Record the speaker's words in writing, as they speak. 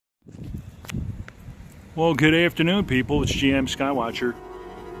Well, good afternoon, people. It's GM Skywatcher.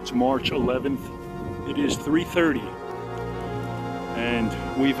 It's March 11th. It is 3:30, and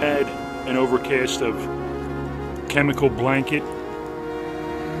we've had an overcast of chemical blanket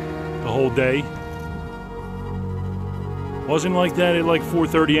the whole day. Wasn't like that at like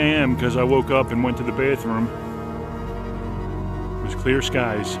 4:30 a.m. because I woke up and went to the bathroom. It was clear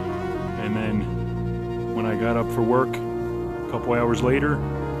skies, and then when I got up for work a couple hours later,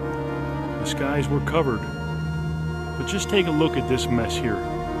 the skies were covered. But just take a look at this mess here.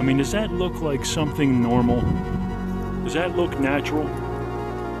 I mean, does that look like something normal? Does that look natural?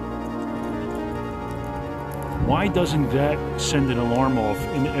 Why doesn't that send an alarm off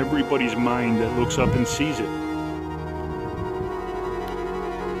in everybody's mind that looks up and sees it?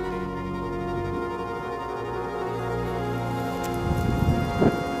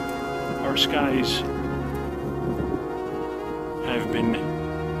 Our skies have been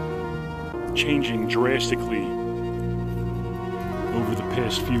changing drastically over the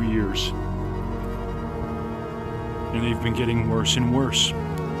past few years, and they've been getting worse and worse.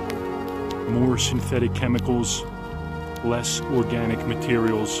 More synthetic chemicals, less organic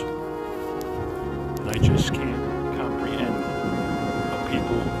materials, and I just can't comprehend how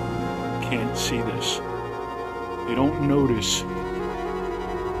people can't see this. They don't notice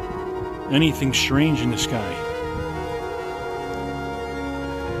anything strange in the sky.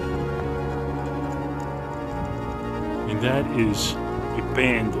 And that is a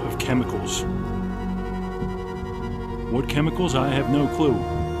band of chemicals. What chemicals? I have no clue.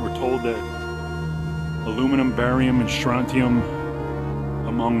 We're told that aluminum, barium, and strontium,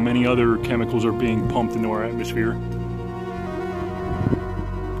 among many other chemicals, are being pumped into our atmosphere.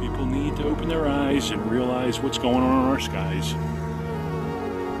 People need to open their eyes and realize what's going on in our skies.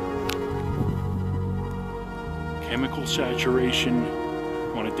 Chemical saturation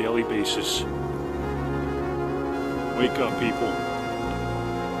on a daily basis. Wake up, people.